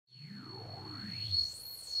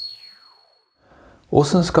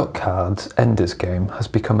Orson Scott Card's Ender's Game has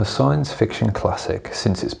become a science fiction classic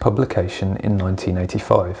since its publication in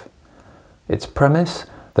 1985. Its premise,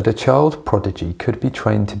 that a child prodigy could be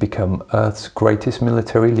trained to become Earth's greatest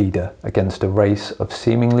military leader against a race of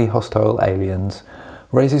seemingly hostile aliens,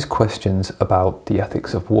 raises questions about the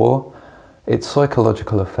ethics of war, its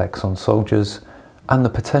psychological effects on soldiers, and the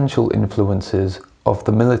potential influences of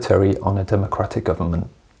the military on a democratic government.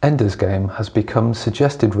 Ender's Game has become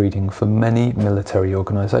suggested reading for many military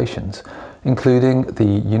organisations, including the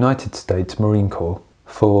United States Marine Corps,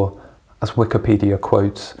 for, as Wikipedia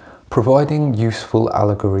quotes, providing useful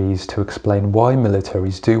allegories to explain why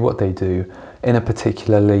militaries do what they do in a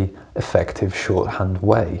particularly effective shorthand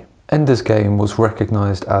way. Ender's Game was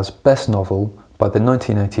recognised as Best Novel by the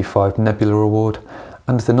 1985 Nebula Award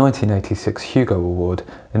and the 1986 Hugo Award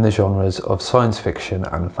in the genres of science fiction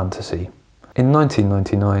and fantasy. In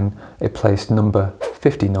 1999, it placed number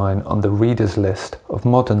 59 on the Reader's List of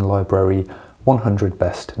Modern Library 100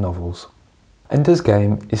 Best Novels. Ender's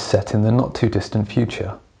Game is set in the not-too-distant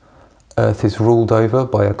future. Earth is ruled over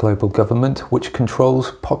by a global government which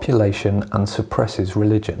controls population and suppresses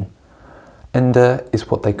religion. Ender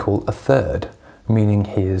is what they call a third, meaning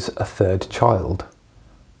he is a third child.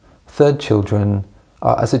 Third children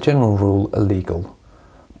are, as a general rule, illegal,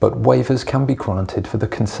 but waivers can be granted for the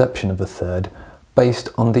conception of a third based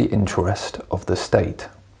on the interest of the state.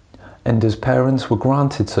 Ender's parents were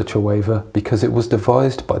granted such a waiver because it was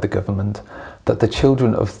devised by the government that the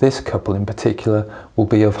children of this couple in particular will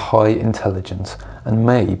be of high intelligence and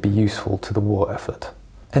may be useful to the war effort.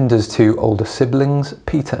 Ender's two older siblings,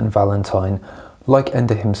 Peter and Valentine, like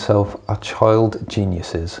Ender himself, are child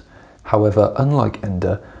geniuses. However, unlike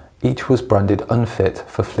Ender, each was branded unfit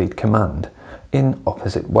for fleet command, in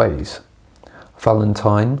opposite ways.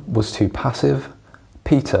 Valentine was too passive,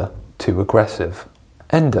 Peter too aggressive.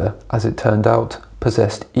 Ender, as it turned out,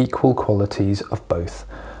 possessed equal qualities of both,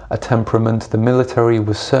 a temperament the military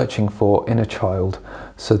was searching for in a child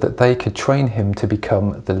so that they could train him to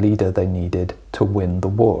become the leader they needed to win the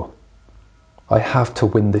war. I have to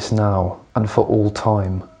win this now and for all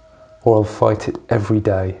time, or I'll fight it every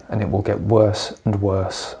day and it will get worse and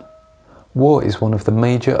worse. War is one of the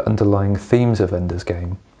major underlying themes of Ender's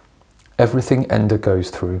Game. Everything Ender goes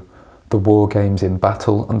through, the war games in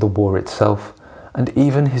battle and the war itself, and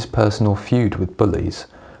even his personal feud with bullies,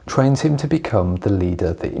 trains him to become the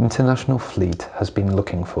leader the international fleet has been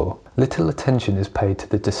looking for. Little attention is paid to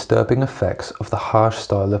the disturbing effects of the harsh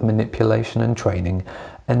style of manipulation and training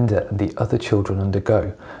Ender and the other children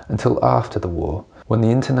undergo until after the war, when the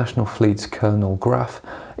international fleet's Colonel Graf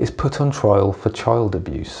is put on trial for child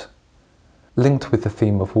abuse. Linked with the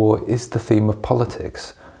theme of war is the theme of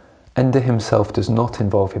politics. Ender himself does not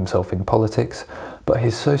involve himself in politics, but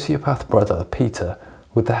his sociopath brother, Peter,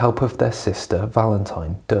 with the help of their sister,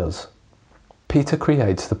 Valentine, does. Peter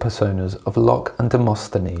creates the personas of Locke and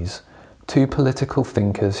Demosthenes, two political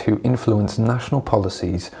thinkers who influence national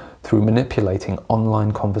policies through manipulating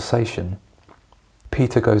online conversation.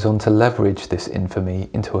 Peter goes on to leverage this infamy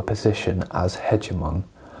into a position as hegemon,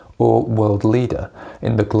 or world leader,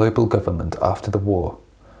 in the global government after the war,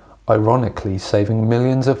 ironically saving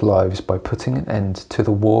millions of lives by putting an end to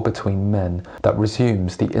the war between men that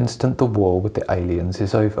resumes the instant the war with the aliens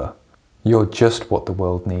is over. You're just what the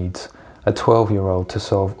world needs, a 12-year-old to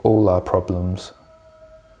solve all our problems.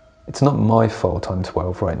 It's not my fault I'm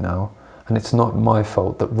 12 right now, and it's not my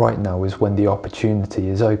fault that right now is when the opportunity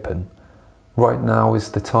is open. Right now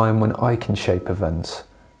is the time when I can shape events.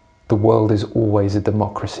 The world is always a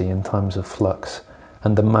democracy in times of flux,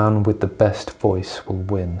 and the man with the best voice will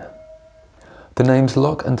win. The names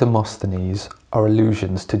Locke and Demosthenes are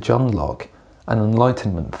allusions to John Locke, an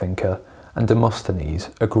Enlightenment thinker, and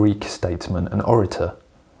Demosthenes, a Greek statesman and orator.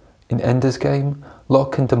 In Ender's Game,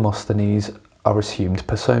 Locke and Demosthenes are assumed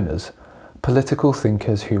personas, political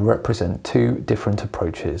thinkers who represent two different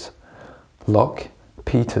approaches. Locke,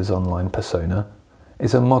 Peter's online persona,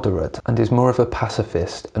 is a moderate and is more of a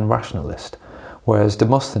pacifist and rationalist, whereas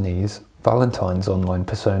Demosthenes, Valentine's online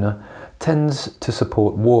persona, tends to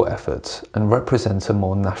support war efforts and represents a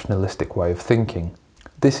more nationalistic way of thinking.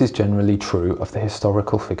 This is generally true of the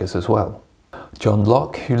historical figures as well. John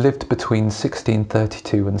Locke, who lived between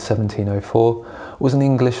 1632 and 1704, was an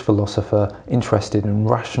English philosopher interested in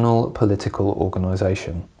rational political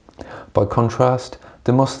organisation. By contrast,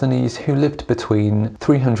 Demosthenes, who lived between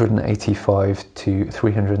 385 to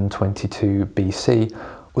 322 BC,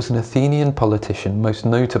 was an Athenian politician most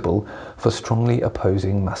notable for strongly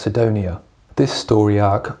opposing Macedonia. This story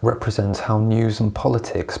arc represents how news and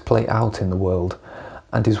politics play out in the world,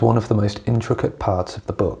 and is one of the most intricate parts of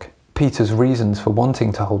the book. Peter's reasons for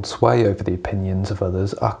wanting to hold sway over the opinions of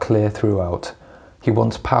others are clear throughout. He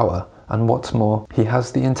wants power, and what's more, he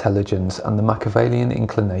has the intelligence and the Machiavellian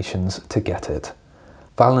inclinations to get it.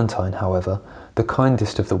 Valentine, however, the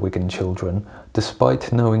kindest of the Wigan children,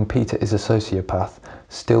 despite knowing Peter is a sociopath,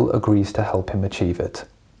 still agrees to help him achieve it.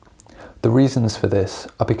 The reasons for this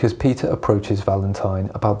are because Peter approaches Valentine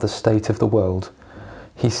about the state of the world.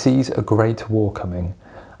 He sees a great war coming,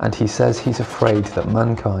 and he says he's afraid that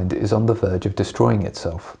mankind is on the verge of destroying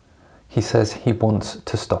itself. He says he wants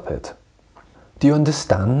to stop it. Do you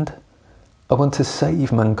understand? I want to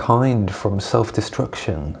save mankind from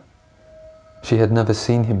self-destruction. She had never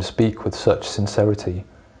seen him speak with such sincerity,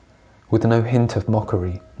 with no hint of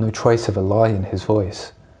mockery, no trace of a lie in his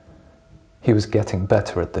voice. He was getting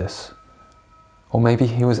better at this. Or maybe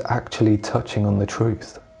he was actually touching on the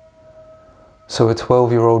truth. So a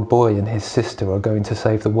 12-year-old boy and his sister are going to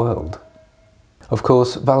save the world? Of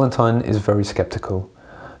course, Valentine is very skeptical.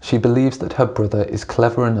 She believes that her brother is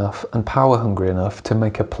clever enough and power-hungry enough to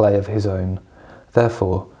make a play of his own.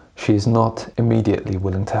 Therefore, she is not immediately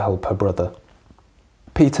willing to help her brother.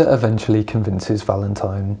 Peter eventually convinces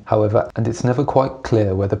Valentine, however, and it's never quite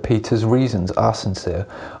clear whether Peter's reasons are sincere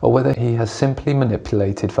or whether he has simply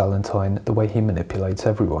manipulated Valentine the way he manipulates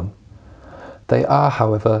everyone. They are,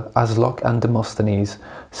 however, as Locke and Demosthenes,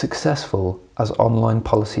 successful as online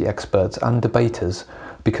policy experts and debaters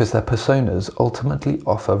because their personas ultimately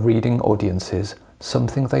offer reading audiences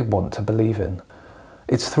something they want to believe in.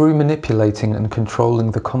 It's through manipulating and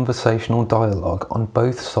controlling the conversational dialogue on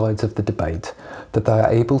both sides of the debate that they are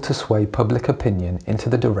able to sway public opinion into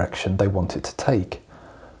the direction they want it to take.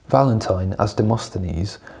 Valentine, as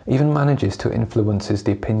Demosthenes, even manages to influence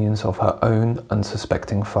the opinions of her own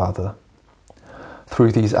unsuspecting father.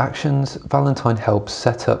 Through these actions, Valentine helps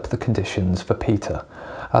set up the conditions for Peter,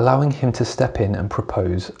 allowing him to step in and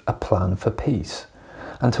propose a plan for peace,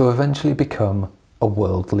 and to eventually become a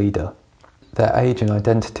world leader. Their age and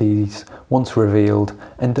identities, once revealed,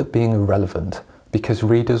 end up being irrelevant because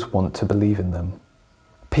readers want to believe in them.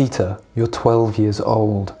 Peter, you're 12 years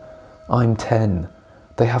old. I'm 10.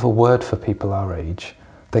 They have a word for people our age.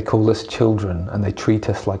 They call us children and they treat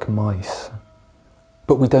us like mice.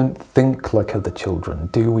 But we don't think like other children,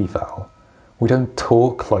 do we, Val? We don't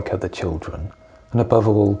talk like other children. And above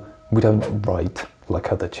all, we don't write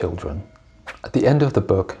like other children. At the end of the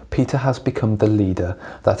book, Peter has become the leader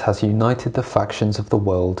that has united the factions of the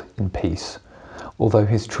world in peace, although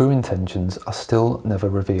his true intentions are still never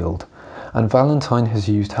revealed, and Valentine has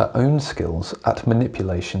used her own skills at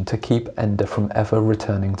manipulation to keep Ender from ever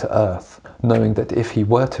returning to Earth, knowing that if he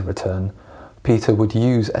were to return, Peter would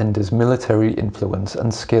use Ender's military influence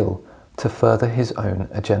and skill to further his own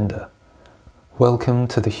agenda. Welcome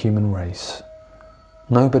to the human race.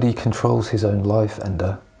 Nobody controls his own life,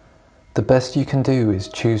 Ender. The best you can do is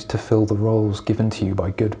choose to fill the roles given to you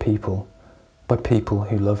by good people, by people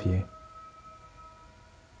who love you.